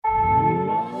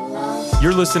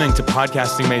You're listening to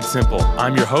Podcasting Made Simple.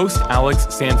 I'm your host, Alex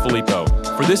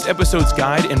Sanfilippo. For this episode's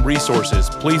guide and resources,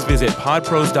 please visit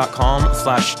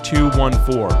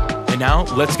podpros.com/214. And now,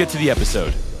 let's get to the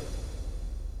episode.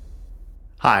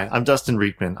 Hi, I'm Dustin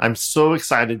Riechman. I'm so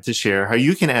excited to share how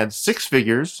you can add 6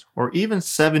 figures or even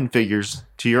 7 figures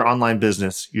to your online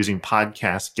business using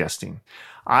podcast guesting.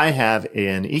 I have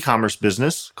an e-commerce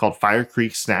business called Fire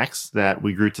Creek Snacks that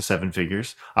we grew to 7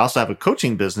 figures. I also have a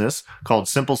coaching business called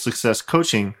Simple Success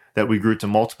Coaching that we grew to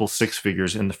multiple 6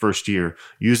 figures in the first year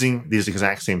using these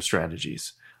exact same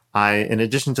strategies. I, in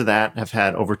addition to that, have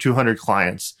had over 200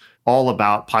 clients all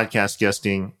about podcast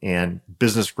guesting and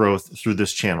business growth through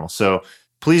this channel. So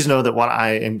please know that what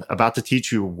I am about to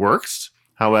teach you works.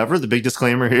 However, the big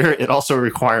disclaimer here, it also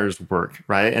requires work,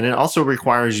 right? And it also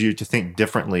requires you to think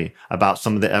differently about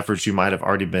some of the efforts you might have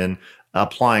already been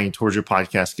applying towards your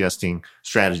podcast guesting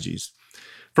strategies.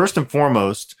 First and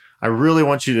foremost, I really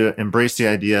want you to embrace the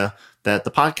idea that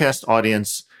the podcast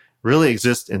audience really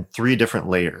exists in 3 different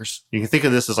layers. You can think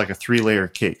of this as like a 3-layer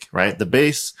cake, right? The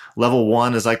base, level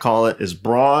 1, as I call it, is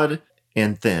broad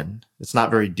and thin. It's not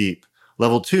very deep.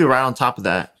 Level 2, right on top of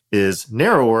that, is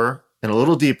narrower and a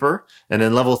little deeper. And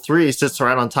then level 3 sits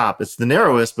right on top. It's the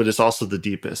narrowest, but it's also the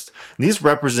deepest. And these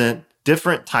represent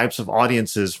different types of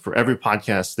audiences for every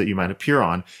podcast that you might appear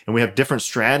on. And we have different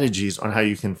strategies on how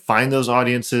you can find those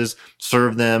audiences,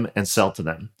 serve them, and sell to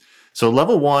them. So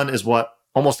level 1 is what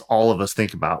almost all of us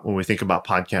think about when we think about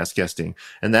podcast guesting.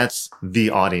 And that's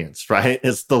the audience, right?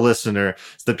 It's the listener.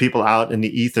 It's the people out in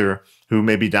the ether who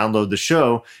maybe download the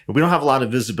show. And we don't have a lot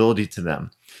of visibility to them.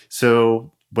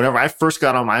 So whenever I first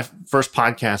got on my first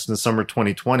podcast in the summer of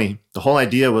 2020, the whole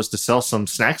idea was to sell some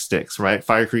snack sticks, right?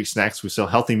 Fire Creek Snacks, we sell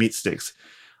healthy meat sticks.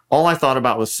 All I thought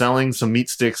about was selling some meat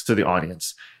sticks to the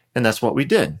audience. And that's what we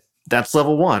did. That's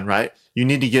level 1, right? You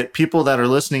need to get people that are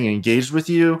listening and engaged with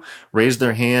you, raise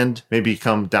their hand, maybe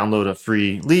come download a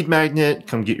free lead magnet,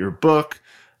 come get your book,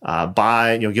 give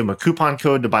them a coupon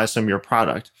code to buy some of your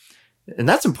product. And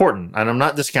that's important. And I'm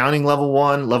not discounting level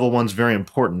 1. Level 1 is very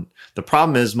important. The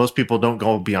problem is most people don't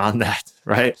go beyond that,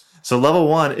 right? So level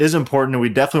 1 is important. And we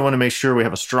definitely want to make sure we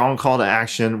have a strong call to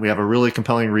action. We have a really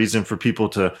compelling reason for people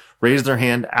to raise their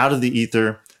hand out of the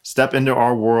ether, step into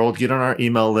our world, get on our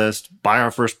email list, buy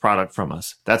our first product from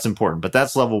us. That's important, but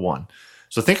that's level 1.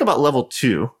 So think about level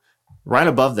 2, right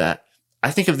above that. I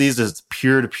think of these as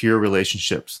peer-to-peer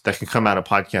relationships that can come out of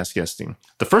podcast guesting.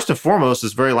 The first and foremost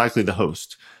is very likely the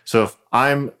host. So if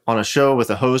I'm on a show with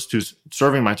a host who's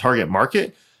serving my target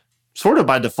market, sort of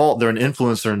by default, they're an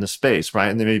influencer in the space, right?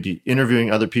 And they may be interviewing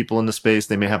other people in the space.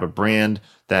 They may have a brand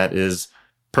that is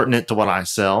pertinent to what I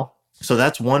sell. So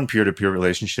that's one peer-to-peer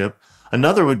relationship.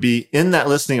 Another would be in that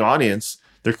listening audience,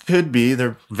 there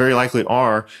very likely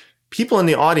are people in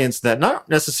the audience that not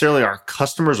necessarily are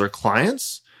customers or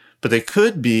clients, but they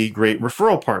could be great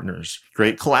referral partners,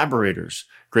 great collaborators,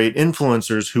 great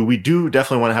influencers who we do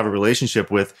definitely want to have a relationship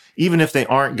with, even if they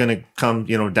aren't going to come,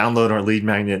 download our lead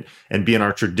magnet and be in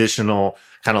our traditional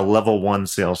kind of level 1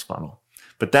 sales funnel.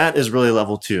 But that is really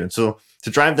level 2. And so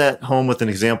to drive that home with an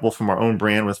example from our own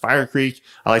brand with Fire Creek,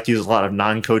 I like to use a lot of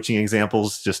non-coaching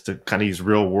examples just to kind of use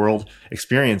real world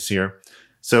experience here.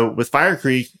 So with Fire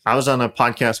Creek, I was on a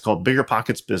podcast called Bigger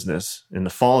Pockets Business in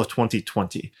the fall of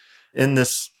 2020. In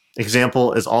this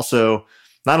example is also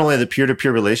not only the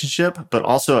peer-to-peer relationship, but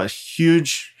also a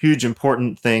huge, huge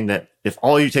important thing that if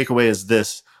all you take away is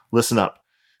this, listen up.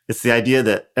 It's the idea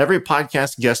that every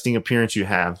podcast guesting appearance you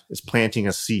have is planting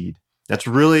a seed. That's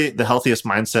really the healthiest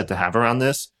mindset to have around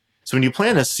this. So when you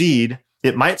plant a seed,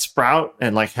 it might sprout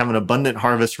and have an abundant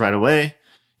harvest right away.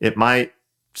 It might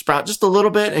sprout just a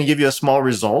little bit and give you a small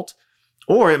result.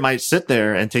 Or it might sit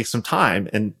there and take some time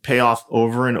and pay off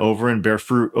over and over and bear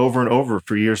fruit over and over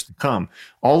for years to come.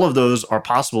 All of those are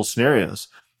possible scenarios.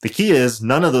 The key is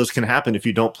none of those can happen if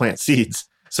you don't plant seeds.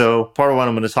 So part of what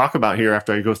I'm going to talk about here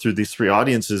after I go through these 3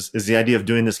 audiences is the idea of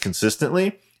doing this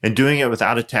consistently and doing it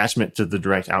without attachment to the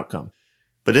direct outcome.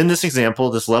 But in this example,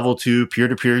 this level 2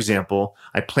 peer-to-peer example,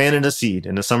 I planted a seed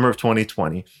in the summer of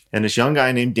 2020. And this young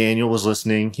guy named Daniel was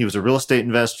listening. He was a real estate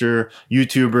investor,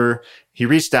 YouTuber. He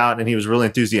reached out and he was really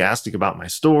enthusiastic about my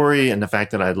story and the fact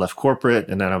that I had left corporate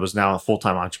and that I was now a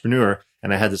full-time entrepreneur.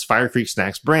 And I had this Fire Creek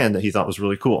Snacks brand that he thought was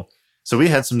really cool. So we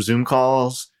had some Zoom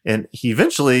calls and he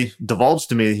eventually divulged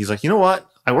to me, he's like, you know what?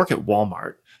 I work at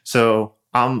Walmart. So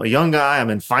I'm a young guy. I'm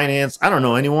in finance. I don't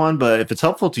know anyone, but if it's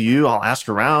helpful to you, I'll ask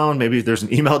around. Maybe there's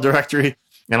an email directory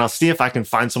and I'll see if I can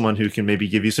find someone who can maybe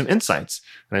give you some insights.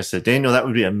 And I said, Daniel, that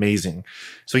would be amazing.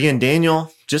 So again,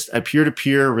 Daniel, just a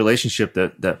peer-to-peer relationship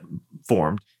that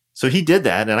formed. So he did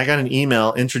that, and I got an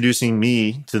email introducing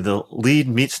me to the lead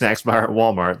meat snacks buyer at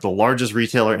Walmart, the largest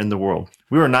retailer in the world.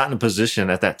 We were not in a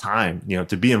position at that time,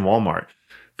 to be in Walmart.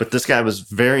 But this guy was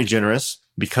very generous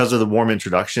because of the warm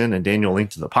introduction, and Daniel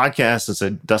linked to the podcast and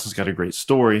said, Dustin's got a great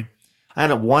story. I had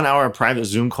a 1-hour private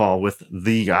Zoom call with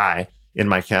the guy in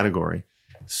my category.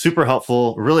 Super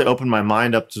helpful, really opened my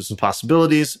mind up to some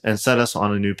possibilities and set us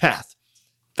on a new path.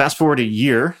 Fast forward a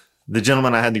year, the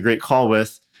gentleman I had the great call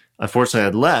with, unfortunately,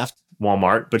 had left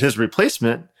Walmart, but his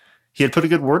replacement, he had put a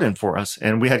good word in for us.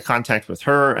 And we had contact with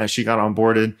her as she got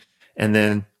onboarded. And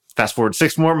then fast forward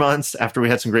 6 more months after we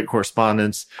had some great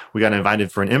correspondence, we got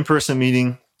invited for an in-person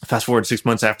meeting. Fast forward 6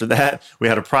 months after that, we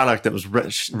had a product that was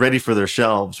ready for their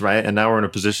shelves, right? And now we're in a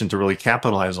position to really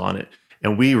capitalize on it.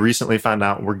 And we recently found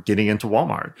out we're getting into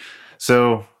Walmart.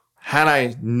 So had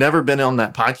I never been on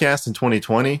that podcast in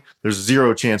 2020, there's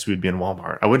zero chance we'd be in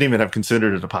Walmart. I wouldn't even have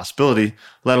considered it a possibility,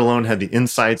 let alone had the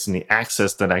insights and the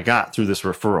access that I got through this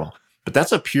referral. But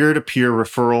that's a peer-to-peer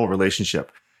referral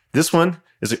relationship. This one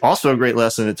is also a great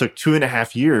lesson. It took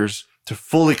 2.5 years to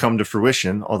fully come to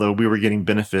fruition, although we were getting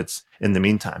benefits in the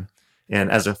meantime. And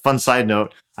as a fun side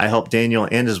note, I helped Daniel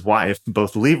and his wife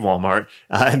both leave Walmart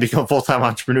and become full-time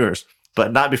entrepreneurs,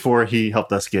 but not before he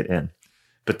helped us get in.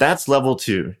 But that's level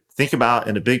 2. Think about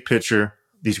in a big picture,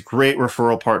 these great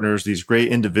referral partners, these great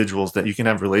individuals that you can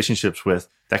have relationships with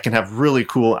that can have really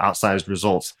cool outsized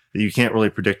results that you can't really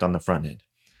predict on the front end.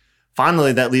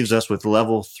 Finally, that leaves us with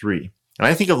level 3. And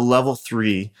I think of level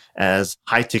 3 as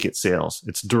high ticket sales.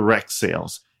 It's direct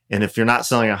sales. And if you're not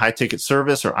selling a high ticket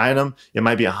service or item, it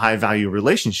might be a high value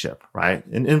relationship, right?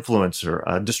 An influencer,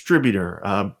 a distributor,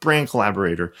 a brand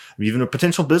collaborator, even a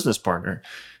potential business partner.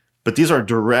 But these are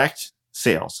direct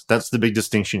sales. That's the big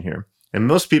distinction here. And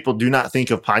most people do not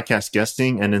think of podcast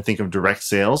guesting and then think of direct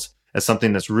sales as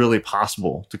something that's really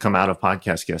possible to come out of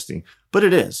podcast guesting, but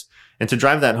it is. And to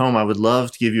drive that home, I would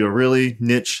love to give you a really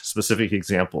niche specific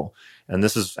example. And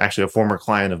this is actually a former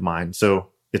client of mine, so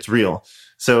it's real.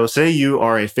 So say you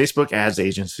are a Facebook ads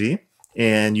agency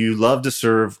and you love to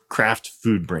serve craft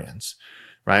food brands,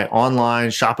 right? Online,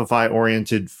 Shopify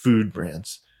oriented food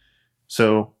brands.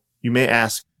 So you may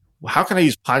ask, well, how can I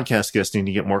use podcast guesting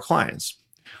to get more clients?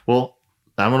 Well,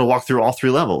 I'm going to walk through all 3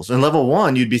 levels. In level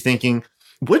 1, you'd be thinking,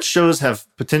 which shows have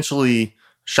potentially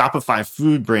Shopify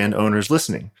food brand owners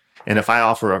listening? And if I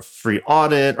offer a free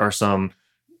audit or some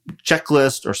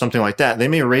checklist or something like that, they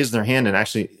may raise their hand and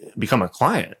actually become a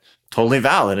client. Totally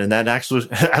valid. And that actually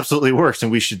absolutely works.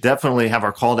 And we should definitely have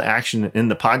our call to action in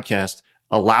the podcast,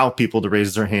 allow people to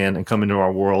raise their hand and come into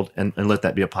our world and let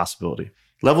that be a possibility.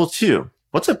 Level 2,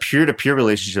 what's a peer-to-peer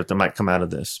relationship that might come out of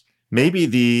this? Maybe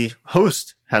the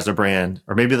host has a brand,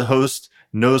 or maybe the host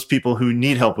knows people who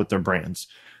need help with their brands.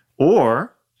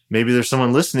 Or maybe there's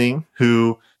someone listening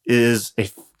who is a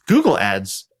Google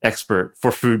Ads expert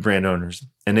for food brand owners.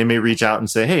 And they may reach out and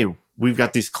say, hey, we've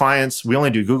got these clients. We only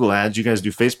do Google Ads. You guys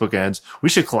do Facebook ads. We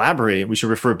should collaborate. We should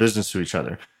refer business to each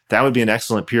other. That would be an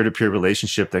excellent peer-to-peer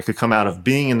relationship that could come out of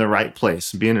being in the right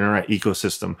place, being in the right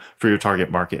ecosystem for your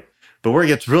target market. But where it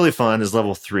gets really fun is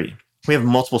level 3. We have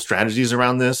multiple strategies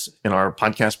around this in our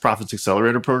Podcast Profits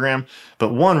Accelerator program.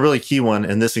 But one really key one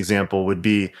in this example would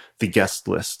be the guest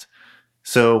list.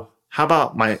 So how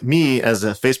about me as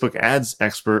a Facebook ads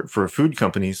expert for food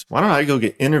companies? Why don't I go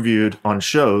get interviewed on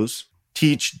shows,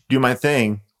 teach, do my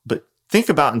thing, but think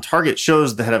about and target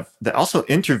shows that also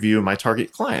interview my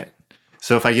target client.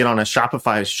 So if I get on a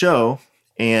Shopify show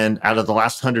and out of the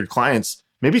last 100 clients,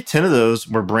 maybe 10 of those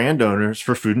were brand owners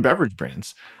for food and beverage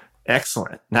brands.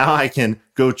 Excellent. Now I can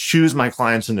go choose my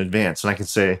clients in advance and I can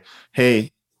say,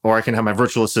 hey, or I can have my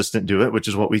virtual assistant do it, which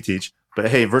is what we teach. But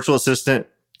hey, virtual assistant,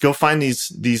 go find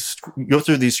go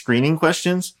through these screening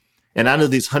questions. And out of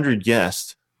these 100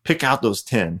 guests, pick out those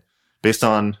 10 based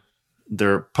on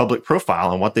their public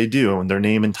profile and what they do and their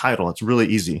name and title. It's really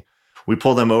easy. We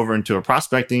pull them over into a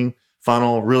prospecting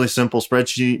funnel, really simple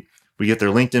spreadsheet. We get their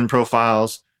LinkedIn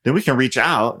profiles. Then we can reach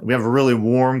out. We have a really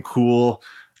warm, cool,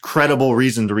 credible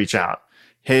reason to reach out.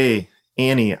 Hey,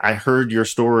 Annie, I heard your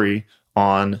story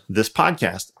on this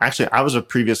podcast. Actually, I was a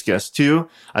previous guest too.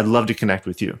 I'd love to connect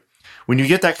with you. When you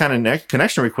get that kind of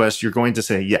connection request, you're going to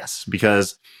say yes,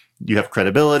 because you have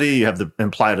credibility, you have the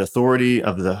implied authority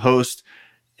of the host.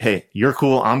 Hey, you're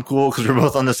cool, I'm cool, because we're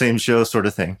both on the same show, sort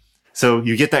of thing. So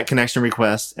you get that connection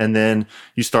request, and then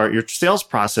you start your sales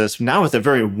process now with a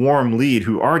very warm lead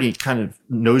who already kind of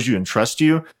knows you and trusts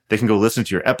you. They can go listen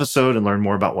to your episode and learn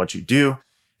more about what you do.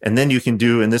 And then you can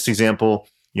do, in this example,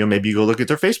 maybe you go look at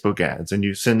their Facebook ads and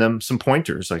you send them some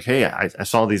pointers like, hey, I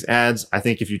saw these ads. I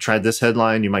think if you tried this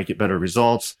headline, you might get better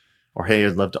results. Or, hey,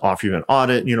 I'd love to offer you an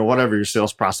audit, whatever your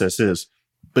sales process is.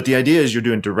 But the idea is you're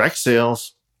doing direct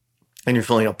sales and you're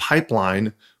filling a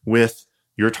pipeline with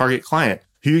your target client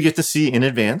who you get to see in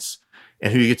advance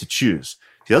and who you get to choose.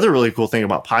 The other really cool thing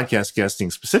about podcast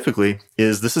guesting specifically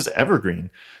is this is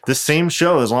evergreen. This same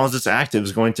show, as long as it's active,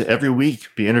 is going to every week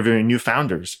be interviewing new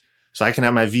founders. So I can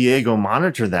have my VA go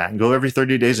monitor that and go every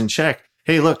 30 days and check,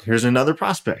 hey, look, here's another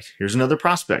prospect. Here's another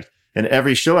prospect. And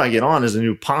every show I get on is a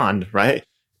new pond, right?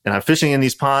 And I'm fishing in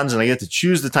these ponds and I get to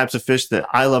choose the types of fish that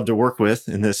I love to work with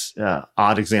in this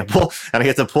odd example. And I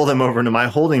get to pull them over into my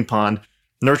holding pond,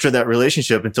 nurture that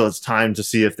relationship until it's time to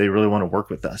see if they really want to work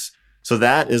with us. So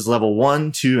that is level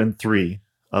 1, 2, and 3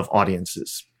 of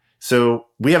audiences. So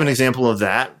we have an example of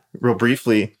that real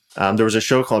briefly. There was a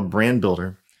show called Brand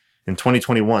Builder in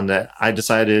 2021 that I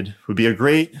decided would be a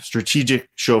great strategic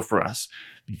show for us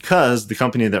because the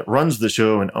company that runs the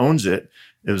show and owns it,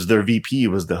 it was their VP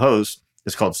was the host.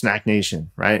 It's called Snack Nation,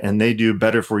 right? And they do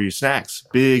better for you snacks,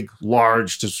 big,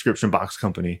 large subscription box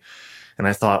company. And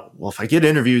I thought, well, if I get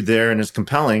interviewed there and it's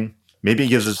compelling, maybe it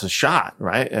gives us a shot,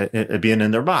 right, at being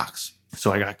in their box.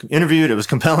 So I got interviewed. It was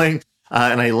compelling.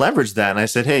 And I leveraged that. And I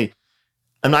said, hey,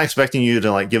 I'm not expecting you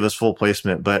to give us full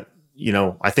placement, but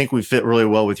I think we fit really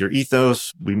well with your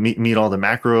ethos. We meet all the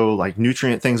macro,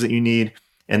 nutrient things that you need.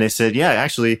 And they said, yeah,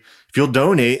 actually, if you'll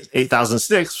donate 8,000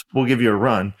 sticks, we'll give you a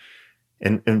run.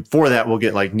 And for that, we'll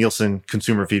get Nielsen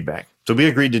consumer feedback. So we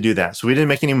agreed to do that. So we didn't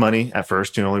make any money at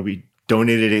first. We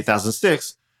donated 8,000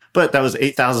 sticks. But that was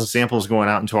 8,000 samples going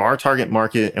out into our target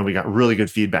market, and we got really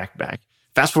good feedback back.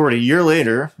 Fast forward a year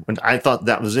later, when I thought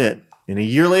that was it. And a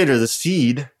year later, the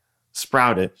seed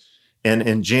sprouted. And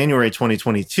in January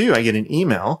 2022, I get an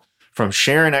email from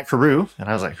Sharon at Karoo. And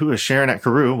I was like, who is Sharon at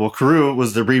Karoo? Well, Karoo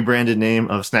was the rebranded name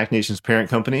of Snack Nation's parent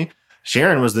company.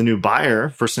 Sharon was the new buyer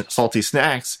for Salty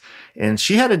Snacks. And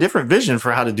she had a different vision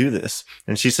for how to do this.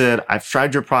 And she said, I've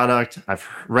tried your product. I've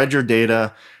read your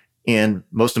data. And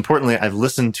most importantly, I've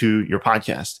listened to your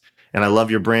podcast and I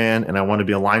love your brand and I want to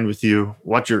be aligned with you.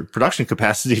 What's your production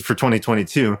capacity for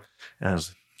 2022? And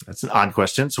that's an odd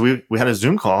question. So we had a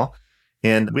Zoom call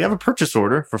and we have a purchase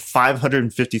order for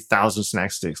 550,000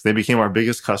 snack sticks. They became our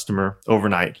biggest customer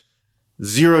overnight.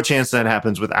 Zero chance that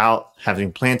happens without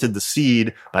having planted the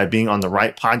seed by being on the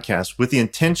right podcast with the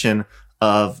intention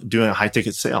of doing a high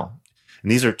ticket sale.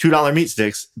 And these are $2 meat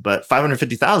sticks, but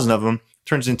 550,000 of them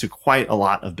turns into quite a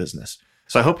lot of business.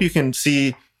 So I hope you can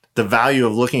see the value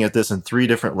of looking at this in 3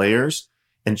 different layers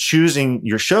and choosing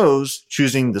your shows,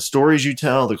 choosing the stories you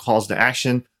tell, the calls to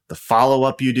action, the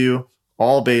follow-up you do,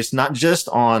 all based not just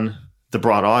on the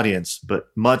broad audience, but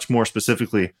much more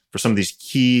specifically for some of these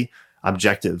key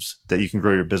objectives that you can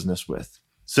grow your business with.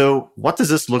 So what does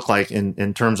this look like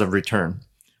in terms of return?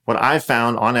 What I've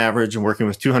found on average in working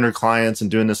with 200 clients and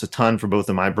doing this a ton for both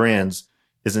of my brands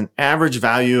is an average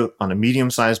value on a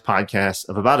medium-sized podcast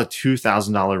of about a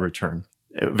 $2,000 return.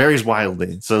 It varies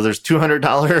wildly. So there's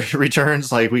 $200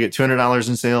 returns, we get $200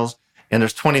 in sales, and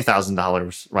there's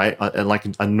 $20,000, right? At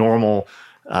a normal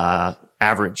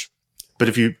average. But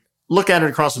if you look at it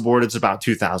across the board, it's about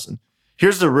 $2,000.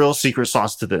 Here's the real secret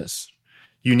sauce to this.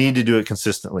 You need to do it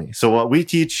consistently. So what we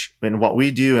teach and what we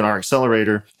do in our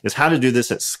accelerator is how to do this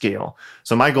at scale.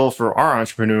 So my goal for our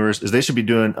entrepreneurs is they should be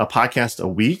doing a podcast a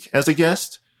week as a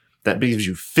guest. That gives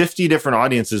you 50 different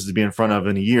audiences to be in front of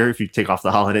in a year if you take off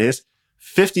the holidays.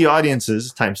 50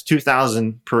 audiences times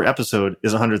 2,000 per episode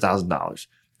is $100,000.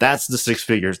 That's the 6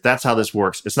 figures. That's how this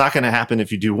works. It's not going to happen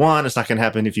if you do one. It's not going to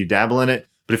happen if you dabble in it.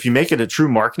 But if you make it a true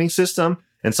marketing system,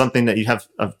 and something that you have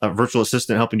a virtual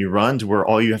assistant helping you run to where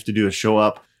all you have to do is show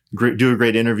up, do a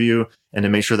great interview, and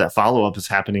then make sure that follow-up is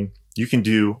happening, you can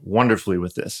do wonderfully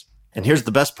with this. And here's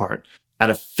the best part. Out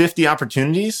of 50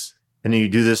 opportunities, and then you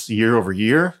do this year over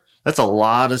year, that's a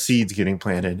lot of seeds getting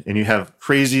planted. And you have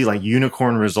crazy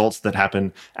unicorn results that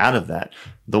happen out of that.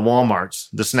 The Walmarts,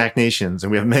 the Snack Nations,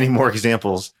 and we have many more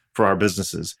examples for our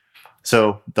businesses.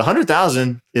 So the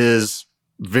 100,000 is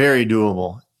very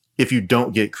doable if you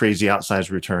don't get crazy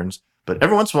outsized returns. But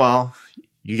every once in a while,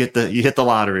 you hit the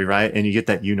lottery, right? And you get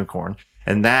that unicorn.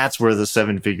 And that's where the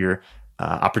 7-figure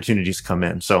opportunities come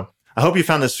in. So I hope you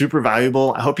found this super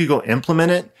valuable. I hope you go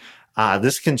implement it.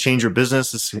 This can change your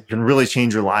business. This can really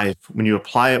change your life when you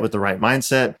apply it with the right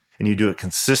mindset and you do it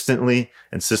consistently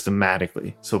and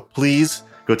systematically. So please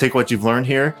go take what you've learned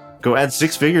here. Go add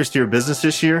 6 figures to your business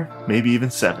this year, maybe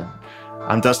even 7.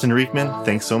 I'm Dustin Rieckman.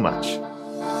 Thanks so much.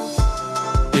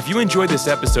 If you enjoyed this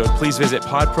episode, please visit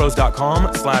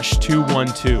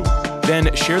podpros.com/212.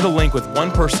 Then share the link with one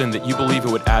person that you believe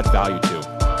it would add value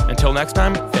to. Until next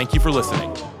time, thank you for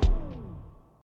listening.